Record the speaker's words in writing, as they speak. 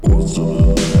Okay,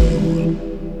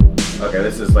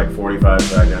 this is like 45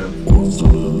 seconds.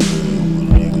 And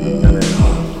then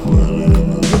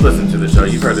you've listened to the show.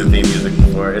 You've heard the theme music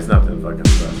before. It's nothing fucking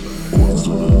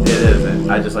special. It isn't.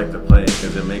 I just like to play it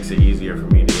because it makes it easier for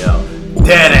me to yell,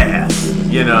 DEADASS!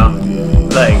 You know?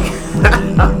 Like,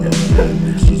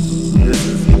 this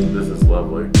is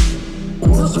lovely.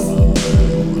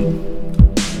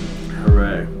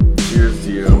 Hooray. Cheers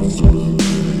to you.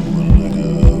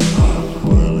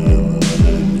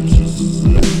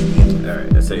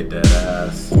 Alright, I say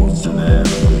DEADASS, and then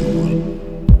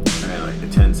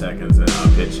like 10 seconds, and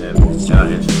I'll pitch in, and I'll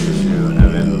introduce you,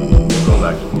 and then we'll go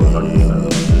back to more fucking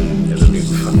stuff. It'll be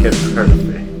fucking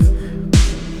perfect.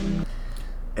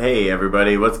 Hey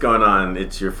everybody, what's going on?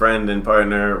 It's your friend and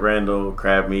partner, Randall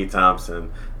Crab Meat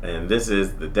Thompson, and this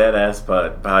is the DEADASS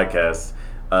podcast.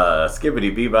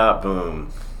 Skibbity bebop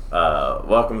boom.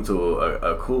 Welcome to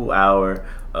a cool hour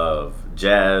of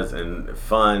jazz and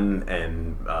fun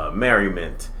and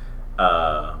merriment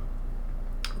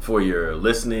for your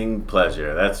listening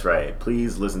pleasure. That's right.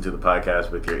 Please listen to the podcast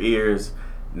with your ears,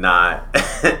 not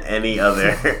any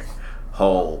other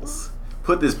holes.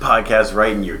 Put this podcast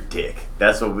right in your dick.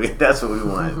 That's what we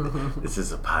want. This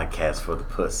is a podcast for the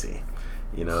pussy.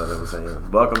 You know what I'm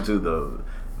saying? Welcome to the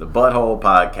Butthole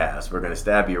Podcast. We're gonna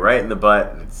stab you right in the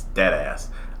butt, and it's DEADASS.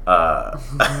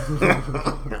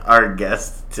 Our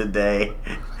guest today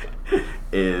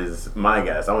is my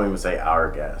guest. I won't even say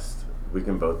our guest. We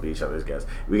can both be each other's guests.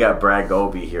 We got Brad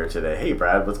Gouldby here today. Hey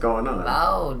Brad, what's going on?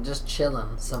 Oh, just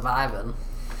chilling, surviving.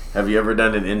 Have you ever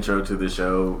done an intro to the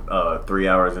show 3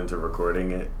 hours into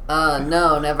recording it?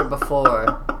 No, never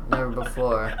before. Never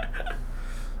before.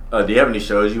 Do you have any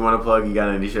shows you want to plug? You got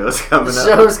any shows coming up?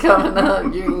 Shows coming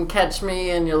up. You can catch me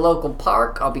in your local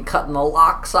park. I'll be cutting the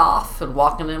locks off and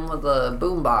walking in with a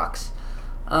boombox.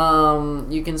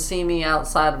 You can see me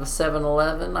outside of a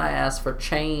 7-Eleven. I ask for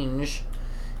change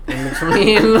in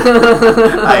between.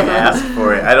 I ask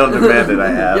for it. I don't demand it. I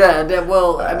ask. Yeah,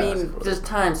 well, I mean, just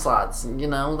time slots. You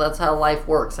know, that's how life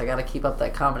works. I got to keep up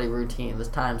that comedy routine. There's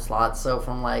time slots. So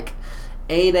from like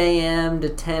 8 a.m. to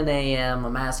 10 a.m.,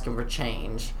 I'm asking for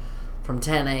change. From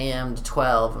 10 a.m. to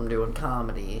 12, I'm doing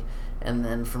comedy. And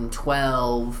then from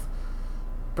 12,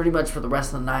 pretty much for the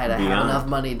rest of the night, I have enough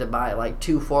money to buy like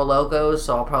 2 Four Locos,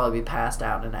 so I'll probably be passed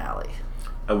out in an alley.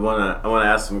 I wanna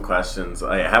ask some questions.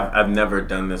 I've never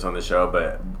done this on the show,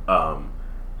 but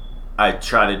I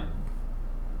try to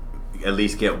at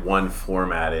least get one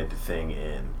formatted thing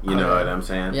in. You know what I'm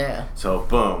saying? Yeah. So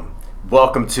boom.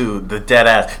 Welcome to the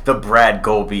DEADASS, the Brad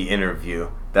Gouldby interview.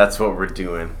 That's what we're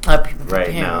doing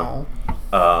right now.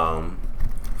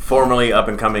 Formerly up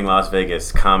and coming Las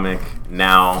Vegas comic.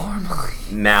 Now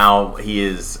he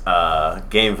is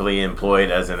gainfully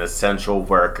employed as an essential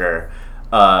worker.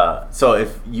 So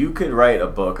if you could write a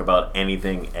book about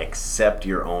anything except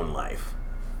your own life,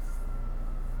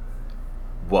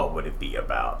 what would it be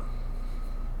about?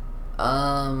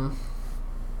 Oh,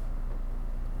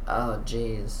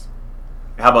 jeez.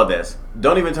 How about this?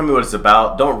 Don't even tell me what it's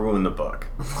about. Don't ruin the book.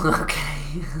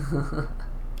 Okay.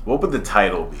 What would the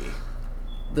title be?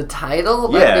 The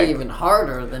title? Yeah. That'd be even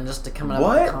harder than just to come up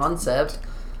with a concept.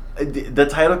 The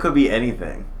title could be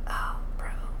anything. Oh,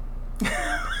 bro.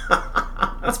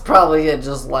 That's probably it,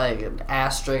 just like an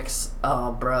asterisk,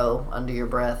 oh, bro, under your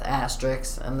breath,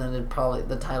 asterisk, and then the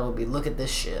title would be, look at this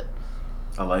shit.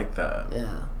 I like that.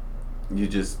 Yeah. You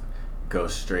just go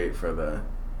straight for the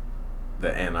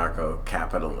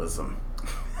anarcho-capitalism.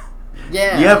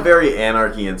 Yeah. You have very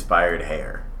anarchy-inspired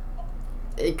hair.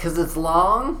 Because it's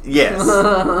long? Yes.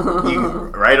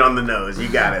 Right on the nose. You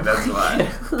got it. That's why.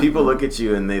 People look at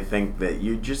you and they think that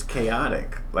you're just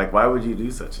chaotic. Like, why would you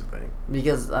do such a thing?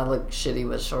 Because I look shitty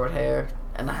with short hair,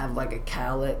 and I have like a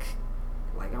cowlick,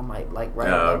 like on my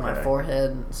above my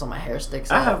forehead, so my hair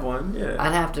sticks out. I have one. Yeah.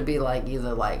 I'd have to be like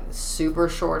either like super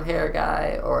short hair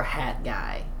guy or hat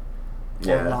guy.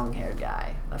 Or long haired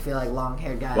guy. I feel like long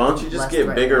haired guys. Why don't you just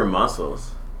get bigger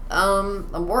muscles?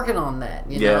 I'm working on that.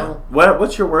 You know.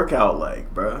 What's your workout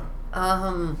like, bro?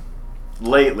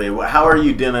 Lately, how are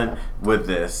you dealing with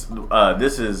this?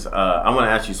 This is I'm gonna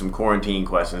ask you some quarantine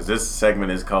questions. This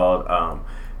segment is called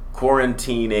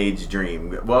Quarantine Age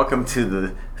Dream. Welcome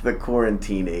to the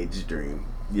Quarantine Age Dream.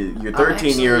 You're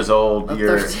 13 years old.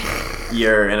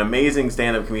 You're an amazing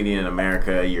stand-up comedian in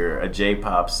America. You're a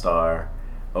J-pop star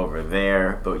over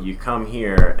there, but you come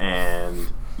here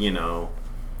and you know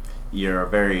you're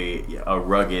a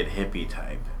rugged hippie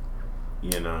type.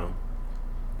 You know,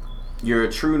 you're a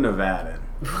true Nevadan.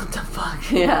 What the fuck?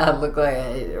 Yeah, I look like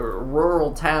a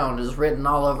rural town is written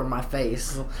all over my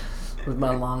face. with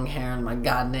my long hair and my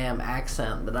goddamn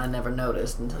accent that I never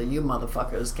noticed until you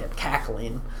motherfuckers kept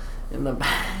cackling in the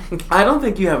back. I don't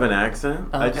think you have an accent.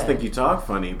 Okay. I just think you talk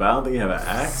funny, but I don't think you have an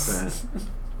accent.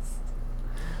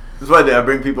 That's why I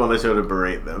bring people on the show to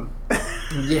berate them.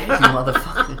 Yeah, you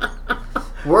motherfucker.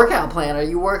 Workout plan. Are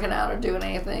you working out or doing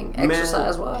anything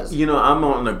exercise-wise? You know, I'm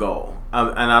on a goal.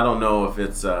 And I don't know if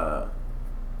it's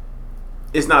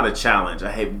not a challenge.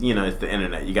 I hate, it's the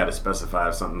internet. You got to specify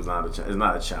if something's it's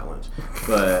not a challenge.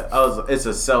 But it's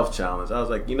a self-challenge. I was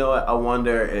like, you know what? I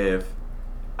wonder if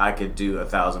I could do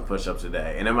 1,000 push-ups a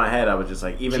day. And in my head, I was just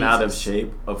like, even out of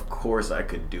shape, of course I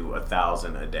could do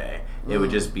 1,000 a day. It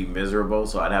would just be miserable,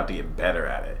 so I'd have to get better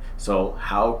at it. So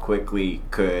how quickly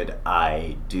could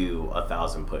I do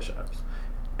 1,000 push-ups?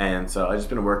 And so I've just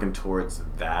been working towards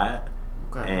that.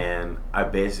 Okay. And I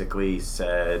basically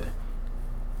said...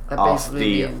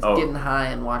 getting high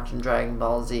and watching Dragon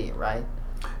Ball Z, right?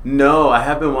 No,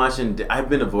 I've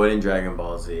been avoiding Dragon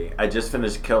Ball Z. I just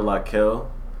finished Kill La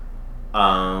Kill,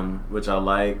 which I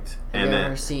liked. Have you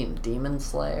ever seen Demon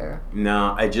Slayer?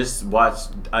 No, I just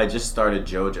started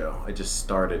JoJo.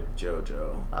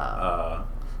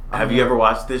 Have you ever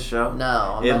watched this show?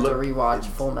 No, I'm about to rewatch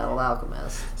Full Metal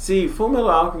Alchemist. See, Full Metal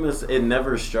Alchemist, it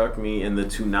never struck me in the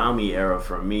Toonami era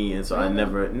for me, and so it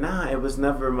was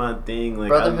never my thing. Like,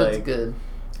 Brotherhood's good.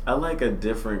 I like a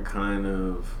different kind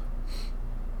of...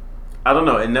 I don't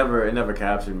know, it never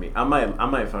captured me. I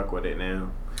might fuck with it now.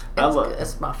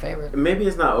 It's my favorite. Maybe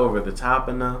it's not over the top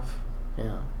enough.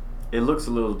 Yeah. It looks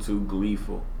a little too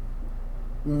gleeful.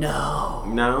 No.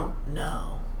 No?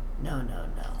 No.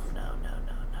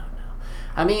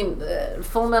 I mean,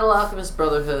 Full Metal Alchemist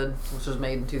Brotherhood, which was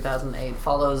made in 2008,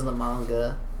 follows the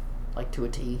manga, like, to a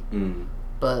T.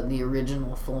 But the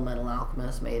original Full Metal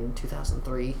Alchemist, made in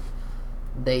 2003,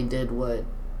 they did what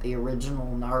the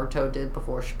original Naruto did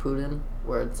before Shippuden,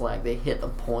 where it's like they hit a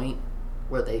point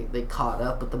where they caught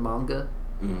up with the manga.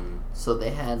 So they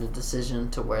had a decision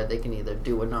to where they can either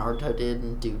do what Naruto did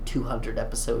and do 200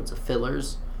 episodes of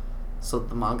fillers, so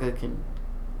the manga can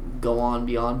go on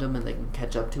beyond them and they can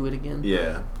catch up to it again.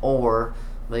 Yeah. Or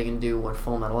they can do what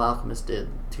Full Metal Alchemist did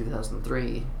in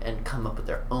 2003 and come up with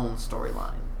their own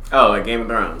storyline. Oh, like Game of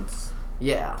Thrones.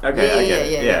 Yeah.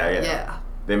 Okay. Yeah.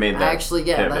 They made that. Actually,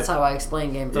 pivot. That's how I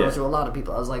explained Game of Thrones to a lot of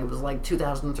people. I was like, it was like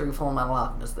 2003 Full Metal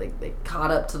Alchemist. They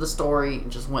caught up to the story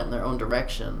and just went in their own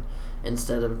direction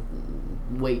instead of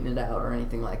waiting it out or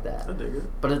anything like that. I dig it.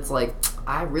 But it's like,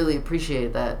 I really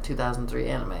appreciate that 2003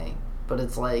 anime. But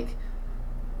it's like,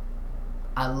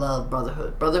 I love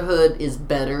Brotherhood. Brotherhood is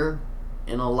better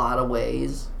in a lot of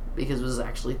ways because it was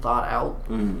actually thought out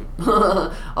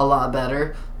a lot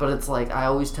better. But it's like, I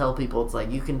always tell people, it's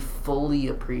like, you can fully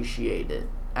appreciate it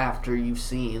after you've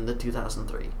seen the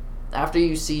 2003. After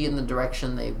you see in the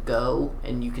direction they go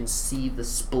and you can see the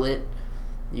split,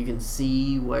 you can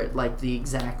see where, like, the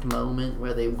exact moment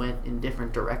where they went in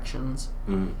different directions,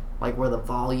 like where the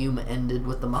volume ended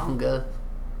with the manga.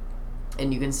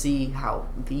 And you can see how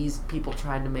these people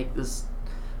tried to make this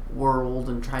world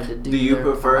and tried to do. Do you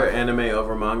prefer anime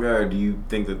over manga, or do you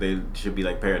think that they should be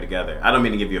like paired together? I don't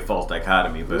mean to give you a false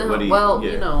dichotomy, but what do you?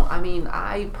 Well, I mean,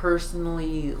 I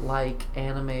personally like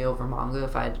anime over manga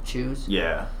if I had to choose.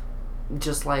 Yeah.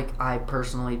 Just like I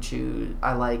personally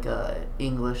I like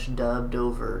English dubbed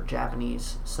over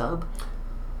Japanese sub.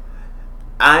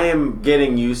 I am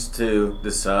getting used to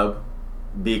the sub.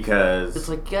 Because it's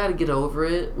like you gotta get over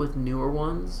it with newer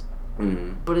ones.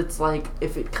 But it's like,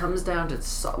 if it comes down to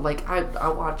like, I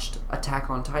watched Attack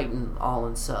on Titan all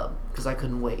in sub because I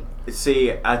couldn't wait.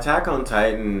 See, Attack on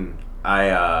Titan, I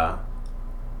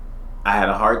had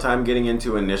a hard time getting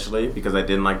into initially because I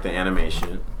didn't like the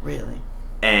animation. Really?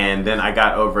 And then I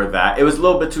got over that. It was a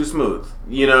little bit too smooth.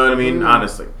 You know what I mean?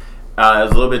 Honestly. It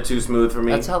was a little bit too smooth for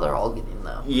me. That's how they're all getting,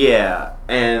 though. Yeah.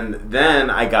 And then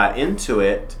I got into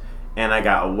it. And I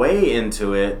got way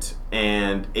into it,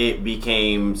 and it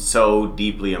became so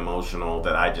deeply emotional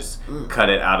that I just cut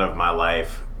it out of my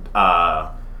life.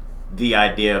 The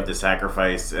idea of the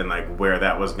sacrifice and like where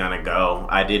that was gonna go,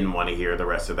 I didn't want to hear the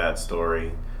rest of that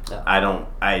story.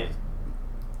 Yeah.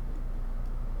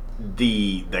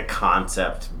 The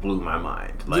concept blew my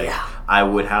mind. Like, I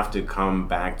would have to come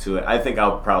back to it. I think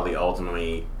I'll probably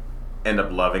ultimately end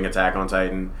up loving Attack on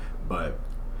Titan, but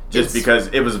just because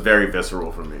it was very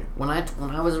visceral for me. When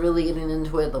I was really getting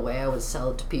into it, the way I would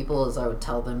sell it to people is I would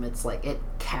tell them it's like it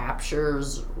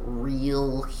captures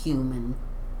real human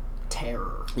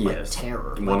terror. Yes. Like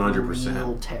terror. 100%.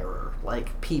 Real terror.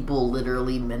 Like people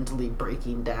literally mentally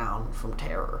breaking down from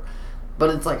terror. But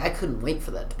it's like I couldn't wait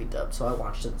for that to be dubbed, so I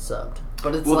watched it subbed.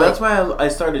 But it's that's why I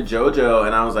started JoJo,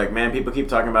 and I was like, man, people keep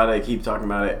talking about it,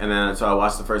 and then so I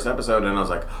watched the first episode, and I was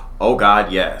like, oh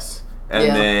god, yes.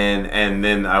 And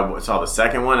then I saw the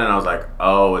second one, and I was like,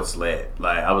 oh, it's lit.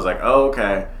 Like I was like, oh,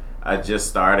 okay. I just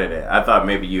started it. I thought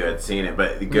maybe you had seen it,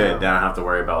 but good. No. I don't have to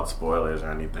worry about spoilers or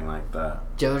anything like that.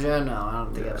 JoJo? No, I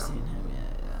don't think I've seen him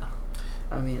yet. Yeah.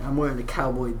 I mean, I'm wearing the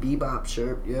Cowboy Bebop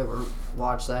shirt. You ever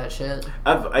watch that shit?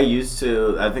 I used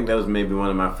to. I think that was maybe one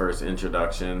of my first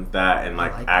introduction. That and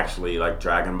actually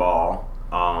Dragon Ball.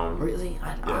 Really?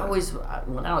 I always,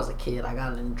 when I was a kid, I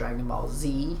got into Dragon Ball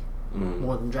Z.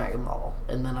 More than Dragon Ball.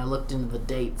 And then I looked into the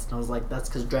dates and I was like, that's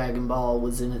because Dragon Ball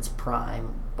was in its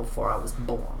prime before I was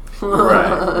born.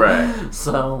 Right.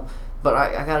 So, but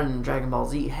I got into Dragon Ball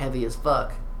Z heavy as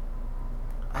fuck.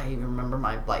 I even remember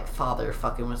my father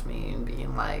fucking with me and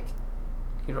being like,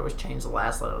 he'd always change the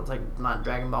last letter. It's like, not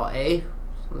Dragon Ball A,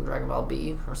 Dragon Ball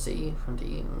B or C or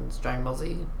D, and it's Dragon Ball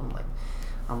Z.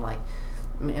 I'm like,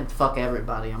 man, fuck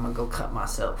everybody. I'm gonna go cut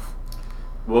myself.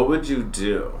 What would you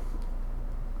do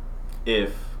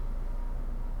if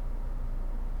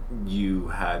you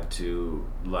had to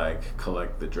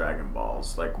collect the Dragon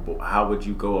Balls? How would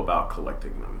you go about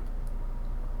collecting them?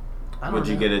 Would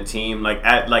you get a team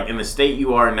in the state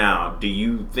you are now? Do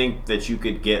you think that you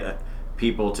could get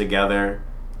people together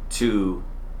to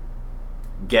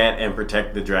get and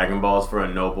protect the Dragon Balls for a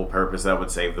noble purpose that would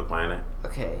save the planet?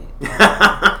 Okay,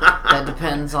 that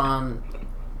depends on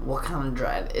what kind of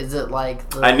Dragon? Is it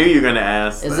I knew you were gonna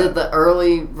ask. Is it the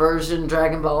early version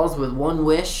Dragon Balls with one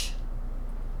wish,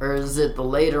 or is it the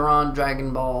later on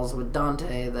Dragon Balls with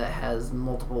Dante that has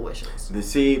multiple wishes?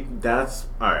 See, that's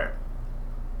all right.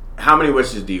 How many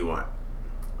wishes do you want?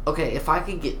 Okay, if I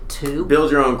could get 2.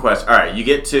 Build your own quest. All right, you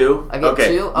get 2. I get 2.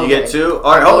 Okay. You get 2.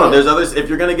 All right, hold on. There's others. If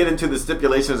you're gonna get into the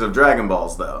stipulations of Dragon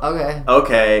Balls, though. Okay.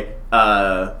 Okay.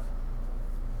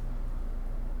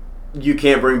 You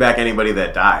can't bring back anybody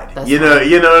that died. That's you know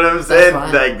what I'm saying?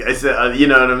 I said, you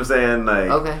know what I'm saying?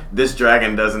 Okay. This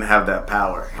dragon doesn't have that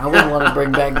power. I wouldn't want to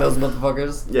bring back those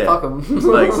motherfuckers. Yeah. Fuck them.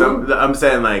 I'm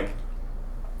saying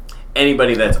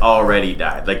anybody that's already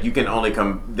died. You can only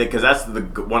come because that's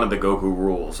one of the Goku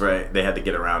rules, right? They had to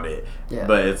get around it. Yeah.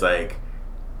 But it's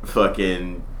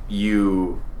fucking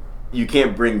you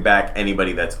can't bring back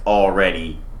anybody that's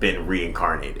already been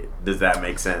reincarnated. Does that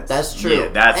make sense? That's true. Yeah,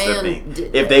 that's the thing.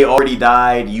 If they already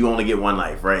died, you only get one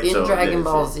life, right? In Dragon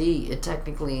Ball Z, it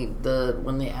technically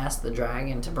when they asked the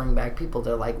dragon to bring back people,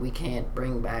 they're like, we can't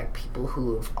bring back people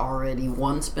who have already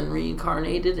once been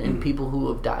reincarnated and people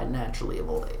who have died naturally of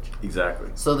old age. Exactly.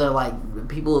 So they're like,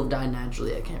 people who have died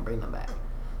naturally, I can't bring them back.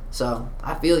 So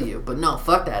I feel you, but no,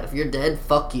 fuck that. If you're dead,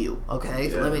 fuck you. Okay,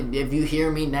 yeah. If you hear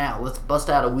me now, let's bust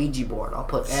out a Ouija board. I'll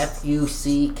put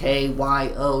FUCKYOU.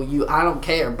 I don't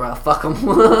care, bro. Fuck them.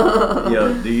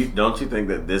 Yo, don't you think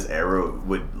that this era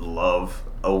would love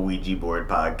a Ouija board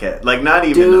podcast? Not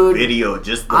even the video,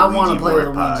 just the Ouija board podcast. I want to play with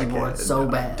a Ouija board so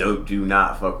bad. Do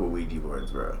not fuck with Ouija boards,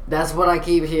 bro. That's what I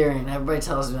keep hearing. Everybody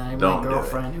tells me that. My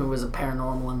girlfriend, who was a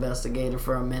paranormal investigator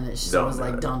for a minute, she's always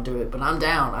like, don't do it. But I'm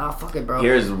down. I'll fuck it, bro.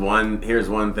 Here's one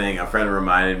thing. A friend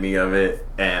reminded me of it,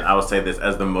 and I will say this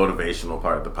as the motivational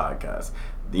part of the podcast.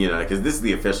 Because this is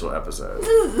the official episode,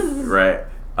 right?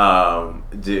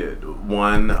 Dude,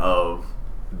 one of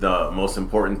the most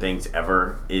important things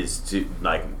ever is to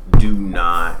do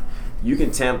not. You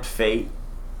can tempt fate,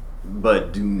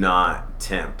 but do not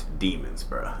tempt demons,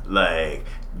 bro.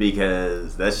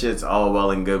 Because that shit's all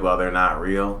well and good while they're not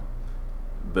real,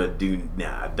 but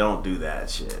don't do that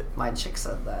shit. My chick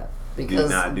said that. Because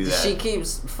do not do that. She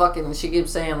keeps saying she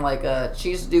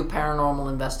used to do paranormal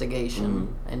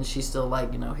investigation, and she's still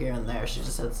here and there. She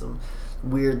just had some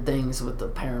weird things with the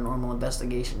paranormal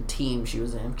investigation team she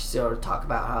was in. She started to talk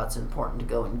about how it's important to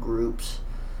go in groups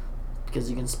because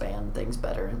you can span things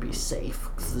better and be safe.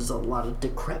 Because there's a lot of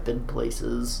decrepit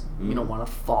places. You don't want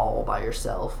to fall by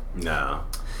yourself. No.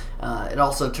 It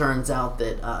also turns out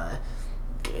that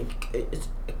it's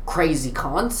a crazy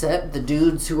concept. The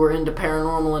dudes who are into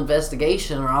paranormal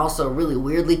investigation are also really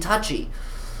weirdly touchy.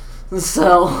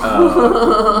 So,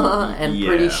 and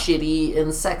pretty shitty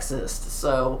and sexist.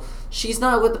 So, she's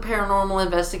not with the paranormal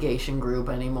investigation group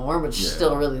anymore, but she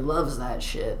still really loves that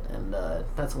shit. And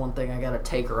that's one thing I gotta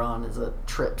take her on is a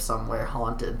trip somewhere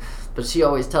haunted. But she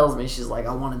always tells me, she's like,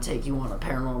 I want to take you on a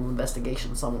paranormal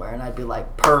investigation somewhere. And I'd be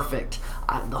like, perfect.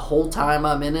 The whole time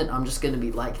I'm in it, I'm just gonna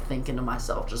be thinking to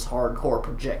myself, just hardcore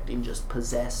projecting, just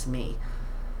possess me.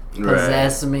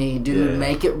 Possess me, dude.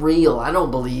 Make it real. I don't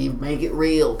believe. Make it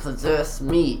real. Possess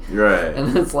me. Right.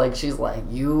 And it's she's like,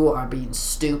 you are being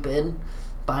stupid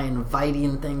by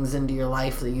inviting things into your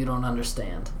life that you don't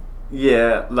understand.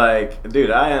 Yeah, like,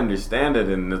 dude, I understand it,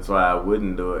 and that's why I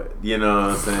wouldn't do it. You know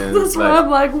what I'm saying? That's why I'm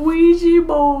like, Ouija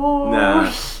board.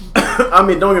 Nah. I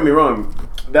mean, don't get me wrong.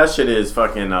 That shit is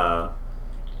fucking, that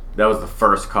was the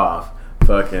first cough.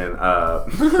 Fucking,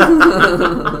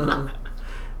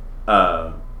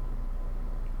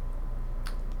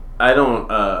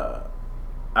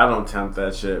 I don't tempt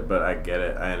that shit, but I get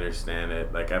it. I understand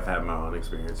it. Like, I've had my own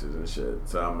experiences and shit.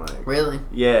 So I'm like... Really?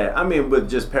 Yeah. I mean, with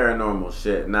just paranormal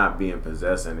shit, not being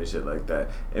possessed and shit like that.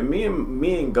 And me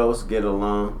and ghosts get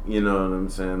along. You know what I'm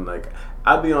saying? Like,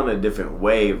 I'd be on a different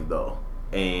wave, though.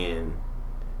 And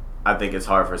I think it's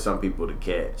hard for some people to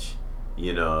catch.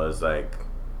 You know, it's like...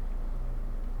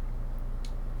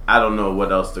 I don't know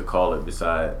what else to call it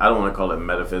besides... I don't want to call it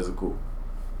metaphysical.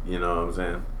 You know what I'm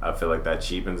saying? I feel like that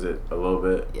cheapens it a little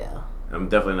bit. Yeah. I'm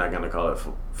definitely not going to call it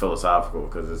philosophical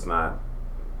because it's not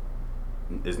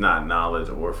knowledge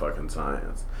or fucking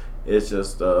science. It's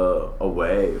just a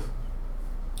wave.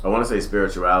 I want to say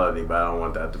spirituality, but I don't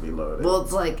want that to be loaded. Well,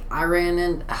 it's like I ran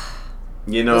in...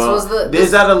 You know,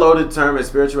 is that a loaded term? Is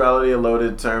spirituality a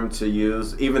loaded term to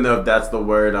use? Even though if that's the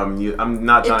word I'm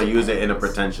not trying to use it in a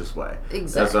pretentious way. Exactly.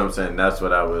 That's what I'm saying. That's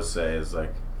what I would say is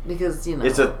like... Because, you know...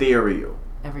 It's ethereal.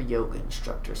 Every yoga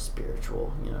instructor's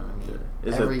spiritual, you know what I mean?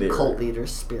 It's every cult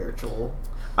leader's spiritual.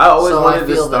 I always wanted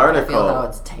to start a cult. I feel how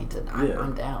it's tainted.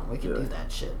 I'm down. We can do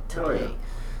that shit today. Yeah.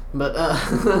 But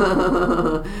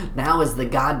now is the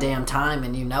goddamn time,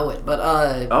 and you know it. But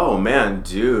oh man,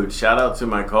 dude! Shout out to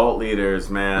my cult leaders,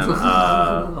 man.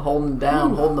 Holding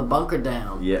the bunker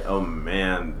down. Yeah. Oh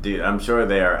man, dude! I'm sure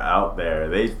they are out there.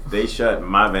 They shut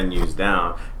my venues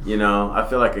down. You know, I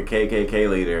feel like a KKK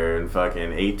leader in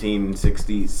fucking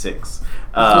 1866.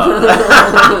 Oh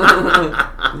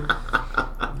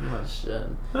shit.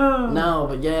 No,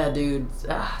 but yeah, dude.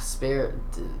 Spirit.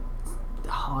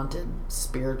 Haunted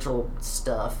spiritual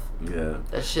stuff. Yeah,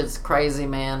 that shit's crazy,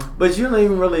 man. But you don't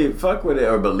even really fuck with it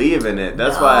or believe in it.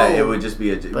 That's why it would just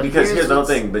be because here's the whole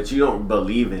thing. But you don't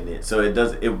believe in it, so it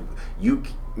does. You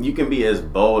can be as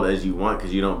bold as you want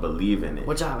because you don't believe in it.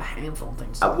 Which I have a handful of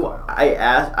things. I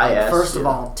asked. First of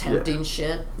all, tempting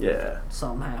shit. Yeah.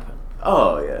 Something happened.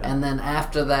 Oh yeah. And then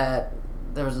after that,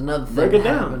 there was another thing that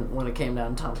happened when it came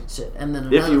down to topic shit. And then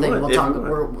another thing we'll talk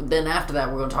about. Then after that,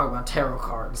 we're going to talk about tarot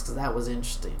cards because that was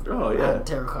interesting. Oh yeah,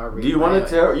 tarot card reading. Do you want a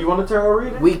tarot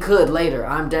reading? We could later.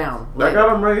 I'm down. I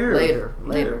got them right here.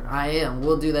 Later. I am.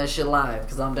 We'll do that shit live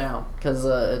because I'm down. Because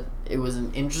it was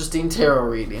an interesting tarot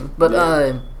reading.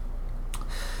 But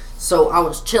so I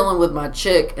was chilling with my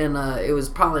chick, and it was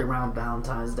probably around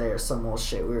Valentine's Day or some old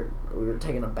shit. We were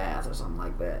taking a bath or something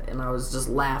like that, and I was just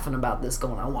laughing about this,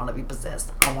 going, I want to be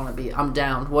possessed. I'm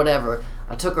down, whatever.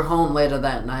 I took her home later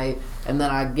that night, and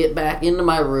then I get back into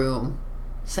my room,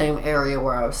 same area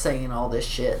where I was saying all this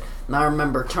shit. And I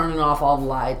remember turning off all the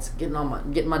lights, getting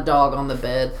my dog on the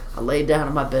bed. I laid down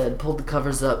in my bed, pulled the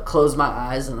covers up, closed my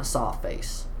eyes, and I saw a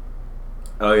face.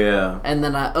 Oh yeah. And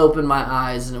then I opened my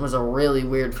eyes, and it was a really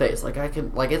weird face.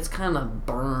 It's kind of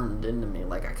burned into me.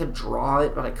 Like I could draw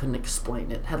it, but I couldn't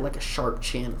explain it. It had like a sharp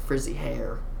chin, frizzy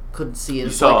hair. Couldn't see it. You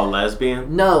saw a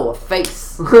lesbian? No, a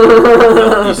face. You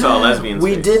saw a lesbian's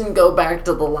face. We didn't go back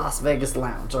to the Las Vegas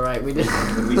lounge. All right, we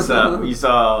didn't. You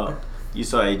saw a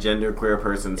genderqueer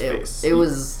person's face. You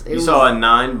saw a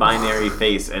non-binary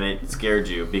face, and it scared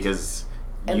you because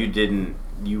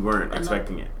you weren't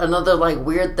expecting it. Another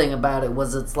weird thing about it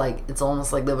was it's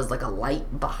almost like there was a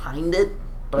light behind it,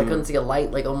 but I couldn't see a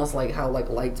light, almost like how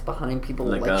lights behind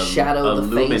people shadow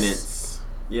the face.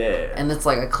 Yeah. And it's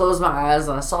I closed my eyes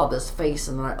and I saw this face,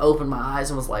 and then I opened my eyes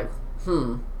and was like,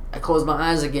 I closed my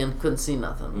eyes again, couldn't see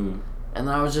nothing. And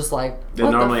then I was just like, what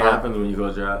It normally happens when you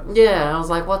close your eyes. Yeah, I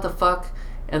was like, what the fuck?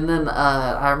 And then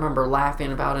I remember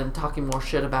laughing about it and talking more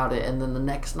shit about it, and then the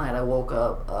next night I woke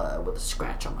up with a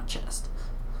scratch on my chest.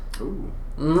 Ooh.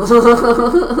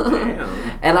 Damn.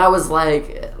 And I was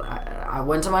like, I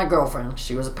went to my girlfriend.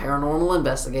 She was a paranormal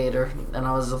investigator, and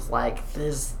I was just like,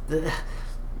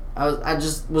 I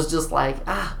just was like,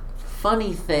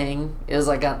 funny thing is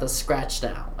I got this scratched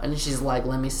out. And she's like,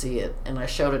 let me see it. And I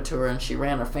showed it to her, and she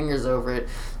ran her fingers over it.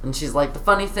 And she's like, the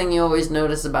funny thing you always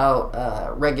notice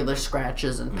about regular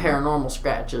scratches and paranormal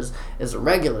scratches is a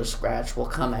regular scratch will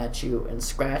come at you and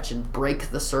scratch and break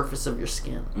the surface of your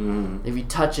skin. If you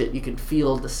touch it, you can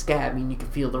feel the scabbing, you can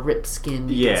feel the ripped skin,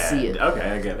 you can see it. Okay,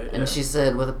 I get it. And she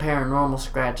said with a paranormal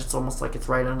scratch, it's almost like it's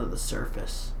right under the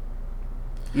surface.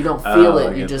 You don't feel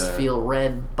it, you just feel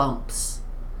red bumps.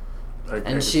 Okay,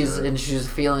 and she's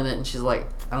feeling it, and she's like,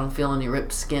 I don't feel any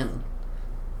ripped skin.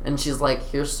 And she's like,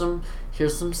 here's some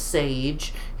here's some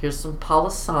sage, here's some Palo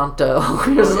Santo.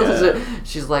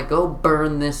 She's like, go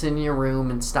burn this in your room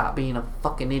and stop being a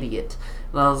fucking idiot.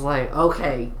 And I was like,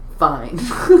 okay, fine.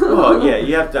 Well, yeah,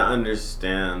 you have to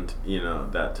understand,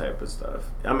 that type of stuff.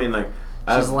 I mean, like,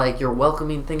 she's like, you're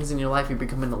welcoming things in your life. You're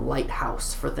becoming a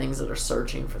lighthouse for things that are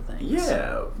searching for things.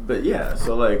 Yeah, but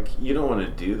so like, you don't want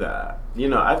to do that.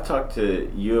 I've talked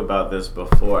to you about this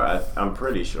before. I'm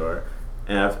pretty sure,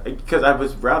 and because I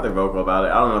was rather vocal about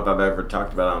it. I don't know if I've ever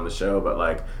talked about it on the show, but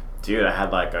like, dude, I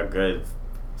had like a good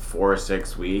 4 or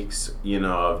 6 weeks,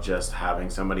 of just having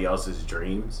somebody else's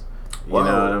dreams. You know what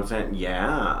I'm saying?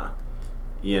 Yeah.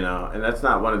 And that's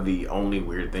not one of the only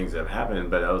weird things that have happened,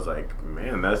 but I was like,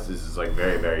 man, this is like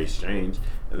very, very strange.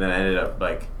 And then I ended up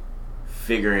like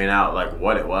figuring out like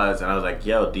what it was, and I was like,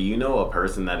 yo, do you know a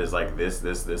person that is like this,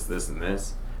 and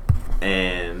this,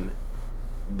 and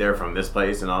they're from this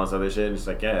place and all this other shit? And it's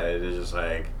like, yeah, it's just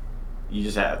like, you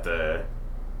just have to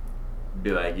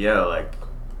be like, yo, like,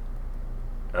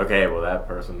 okay, well, that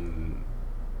person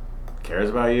cares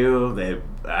about you.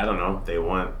 I don't know if they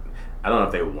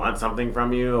want something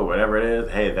from you or whatever it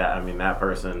is. Hey, that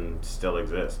person still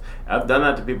exists. I've done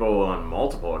that to people on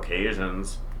multiple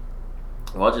occasions.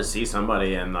 Well, I'll just see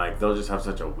somebody and like they'll just have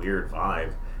such a weird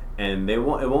vibe, and it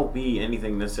won't be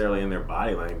anything necessarily in their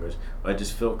body language, but I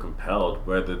just feel compelled,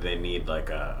 whether they need like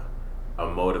a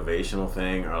motivational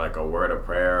thing or like a word of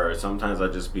prayer, or sometimes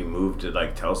I'll just be moved to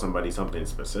like tell somebody something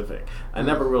specific. I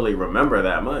never really remember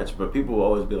that much, but people will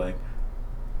always be like,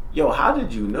 yo, how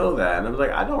did you know that? And I was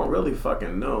like, I don't really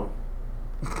fucking know.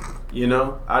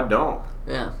 I don't.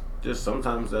 Yeah. Just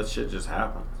sometimes that shit just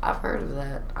happens. I've heard of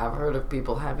that. I've heard of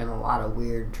people having a lot of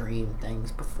weird dream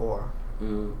things before.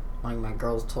 Like my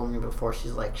girl's told me before,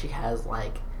 she's like, she has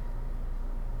like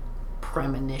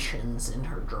premonitions in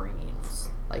her dreams.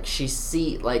 Like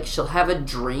she'll have a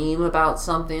dream about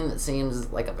something that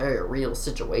seems like a very real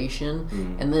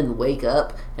situation, and then wake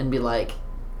up and be like,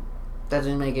 that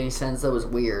didn't make any sense, that was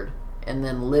weird, and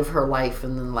then live her life,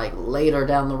 and then like later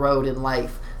down the road in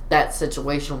life that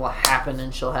situation will happen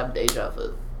and she'll have deja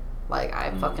vu. Like,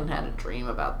 I fucking had a dream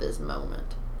about this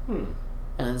moment. And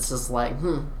it's just like,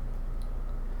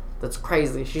 that's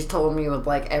crazy. She's told me with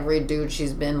like every dude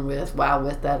she's been with, while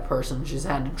with that person, she's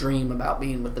had a dream about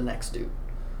being with the next dude.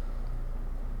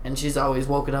 And she's always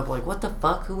woken up like, what the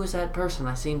fuck? Who was that person?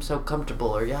 I seem so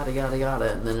comfortable, or yada yada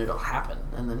yada, and then it'll happen.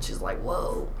 And then she's like,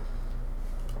 whoa.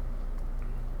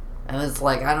 And it's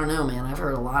like, I don't know, man. I've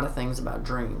heard a lot of things about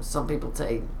dreams. Some people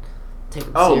take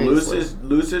them seriously.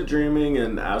 Lucid dreaming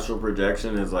and astral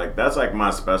projection is like, that's like my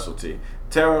specialty.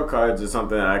 Tarot cards is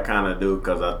something that I kind of do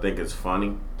because I think it's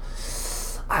funny.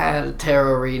 I had a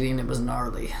tarot reading. It was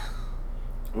gnarly.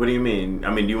 What do you mean?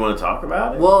 I mean, do you want to talk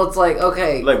about it? Well, it's like,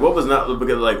 okay. Like, what was not,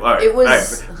 because like, all right. It was.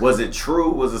 All right, was it true?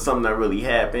 Was it something that really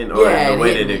happened? Or the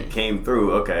way that it came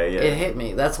through? Okay, yeah. It hit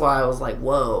me. That's why I was like,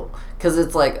 whoa. Because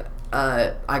it's like,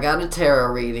 I got a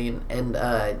tarot reading, and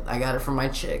I got it from my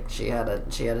chick. She had a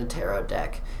tarot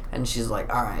deck, and she's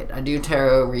like, all right, I do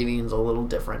tarot readings a little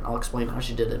different. I'll explain how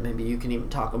she did it. Maybe you can even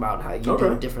talk about how you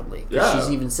do it differently. Because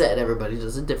she's even said everybody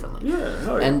does it differently.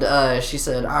 Yeah. And she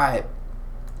said, all right.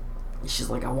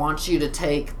 She's like, I want you to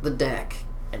take the deck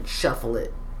and shuffle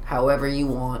it however you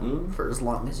want for as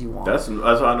long as you want. That's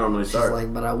how I normally start. She's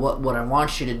like, but what I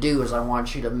want you to do is I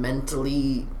want you to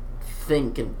mentally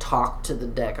think and talk to the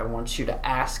deck. I want you to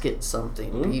ask it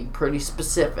something. Be pretty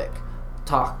specific.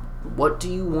 Talk. What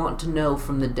do you want to know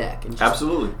from the deck? And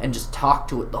absolutely. And just talk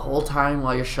to it the whole time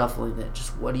while you're shuffling it.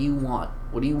 Just what do you want?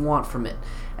 What do you want from it?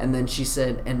 And then she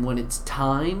said, and when it's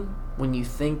time, when you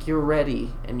think you're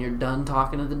ready and you're done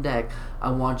talking to the deck, I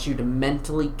want you to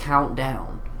mentally count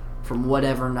down from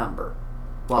whatever number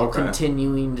while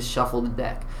continuing to shuffle the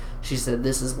deck. She said,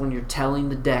 this is when you're telling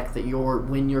the deck that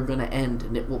when you're going to end,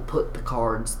 and it will put the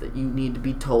cards that you need to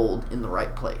be told in the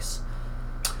right place.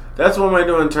 That's one way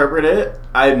to interpret it.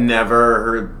 I've never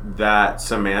heard that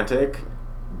semantic,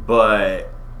 but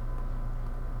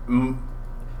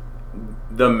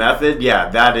the method,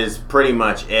 that is pretty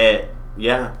much it.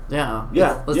 Yeah.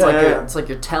 It's like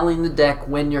you're telling the deck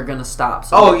when you're gonna stop.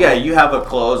 So you have a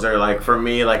closer. Like for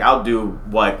me, like I'll do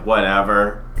like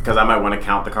whatever, because I might want to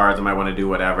count the cards, I might want to do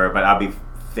whatever, but I'll be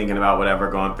thinking about whatever,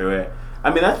 going through it.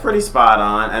 I mean, that's pretty spot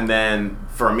on. And then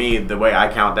for me, the way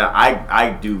I count down,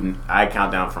 I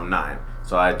count down from 9.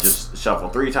 So I just shuffle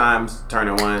 3 times, turn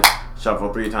it once,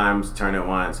 shuffle 3 times, turn it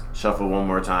once, shuffle 1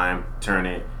 more time, turn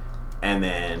it, and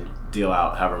then deal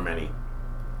out however many.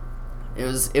 It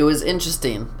was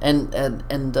interesting, and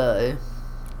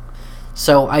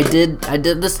so I did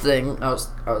this thing. I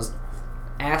was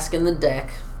asking the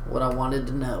deck what I wanted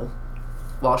to know,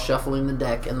 while shuffling the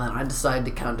deck, and then I decided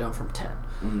to count down from 10.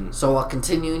 Mm. So while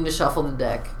continuing to shuffle the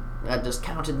deck, I just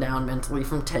counted down mentally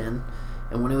from 10,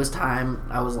 and when it was time,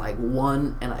 I was like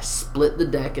 1, and I split the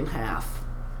deck in half,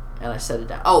 and I set it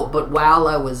down. Oh, but while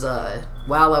I was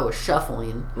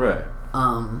shuffling, right,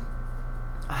 I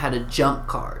had a jump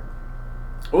card.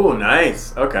 Oh,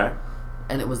 nice. Okay.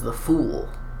 And it was the Fool.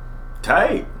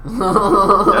 Tight.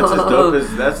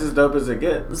 That's as dope as it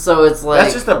gets. So it's like,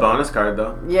 that's just a bonus card,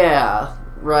 though. Yeah,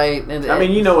 right. And I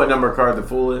mean, you know what number card the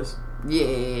Fool is?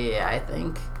 Yeah, I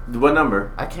think. What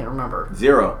number? I can't remember.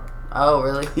 0. Oh,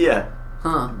 really? Yeah.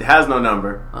 Huh. It has no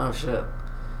number. Oh, shit.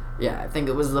 Yeah, I think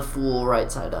it was the Fool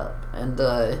right side up. And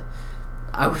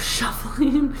I was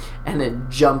shuffling, and it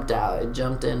jumped out. It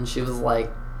jumped in. She was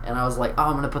like, and I was like, oh,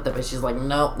 I'm going to put that back. She's like,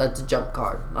 no, that's a jump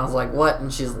card. And I was like, what?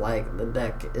 And she's like, the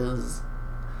deck is...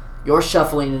 You're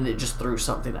shuffling, and it just threw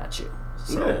something at you.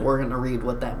 So we're going to read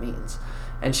what that means.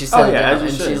 And she said,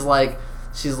 and she's like,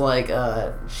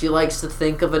 she likes to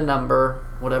think of a number,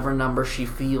 whatever number she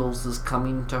feels is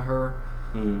coming to her.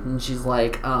 Mm. And she's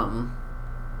like,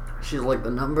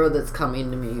 the number that's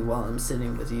coming to me while I'm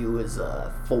sitting with you is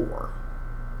 4.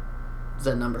 Does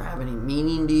that number have any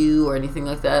meaning to you or anything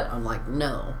like that? I'm like,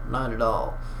 no, not at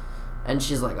all. And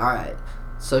she's like, all right.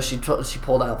 So she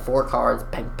pulled out 4 cards,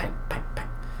 ping, ping, ping, ping.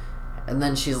 And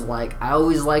then she's like, I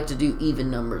always like to do even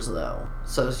numbers, though.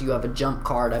 So you have a jump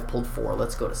card. I pulled 4.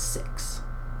 Let's go to 6.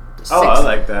 I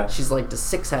like that. She's like, does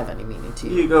 6 have any meaning to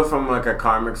you? You go from like a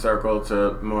karmic circle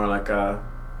to more like a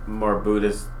more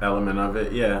Buddhist element of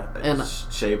it. Yeah. And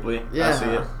shapely. Yeah. I see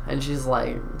it. And she's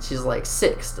like,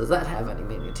 6. Does that have any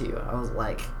meaning to you? I was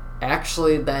like,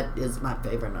 actually, that is my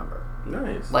favorite number.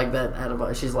 Nice. Like that out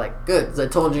of she's like, good, because I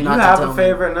told you not to tell me. You have a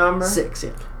favorite number? 6,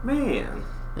 yeah. Man.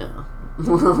 Yeah.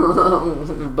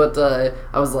 But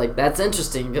I was like, that's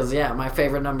interesting, because my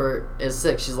favorite number is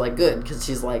 6. She's like, good, because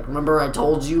she's like, remember I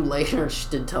told you later? She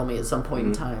did tell me at some point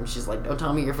in time. She's like, don't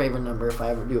tell me your favorite number if I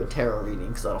ever do a tarot reading,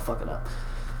 because that'll fuck it up.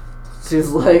 She's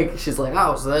like,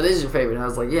 oh, so that is your favorite? And I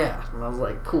was like, yeah. And I was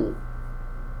like, cool.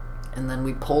 And then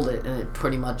we pulled it, and it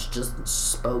pretty much just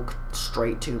spoke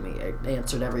straight to me. It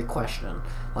answered every question,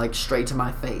 like straight to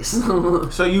my face.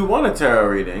 So you want a tarot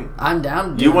reading? I'm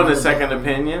down to do it. You want a second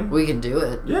opinion? We can do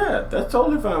it. Yeah, that's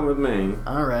totally fine with me.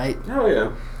 All right. Hell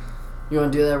yeah. You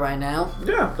want to do that right now?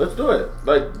 Yeah, let's do it.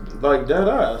 Like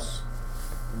DEADASS.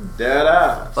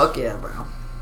 DEADASS. Fuck yeah, bro.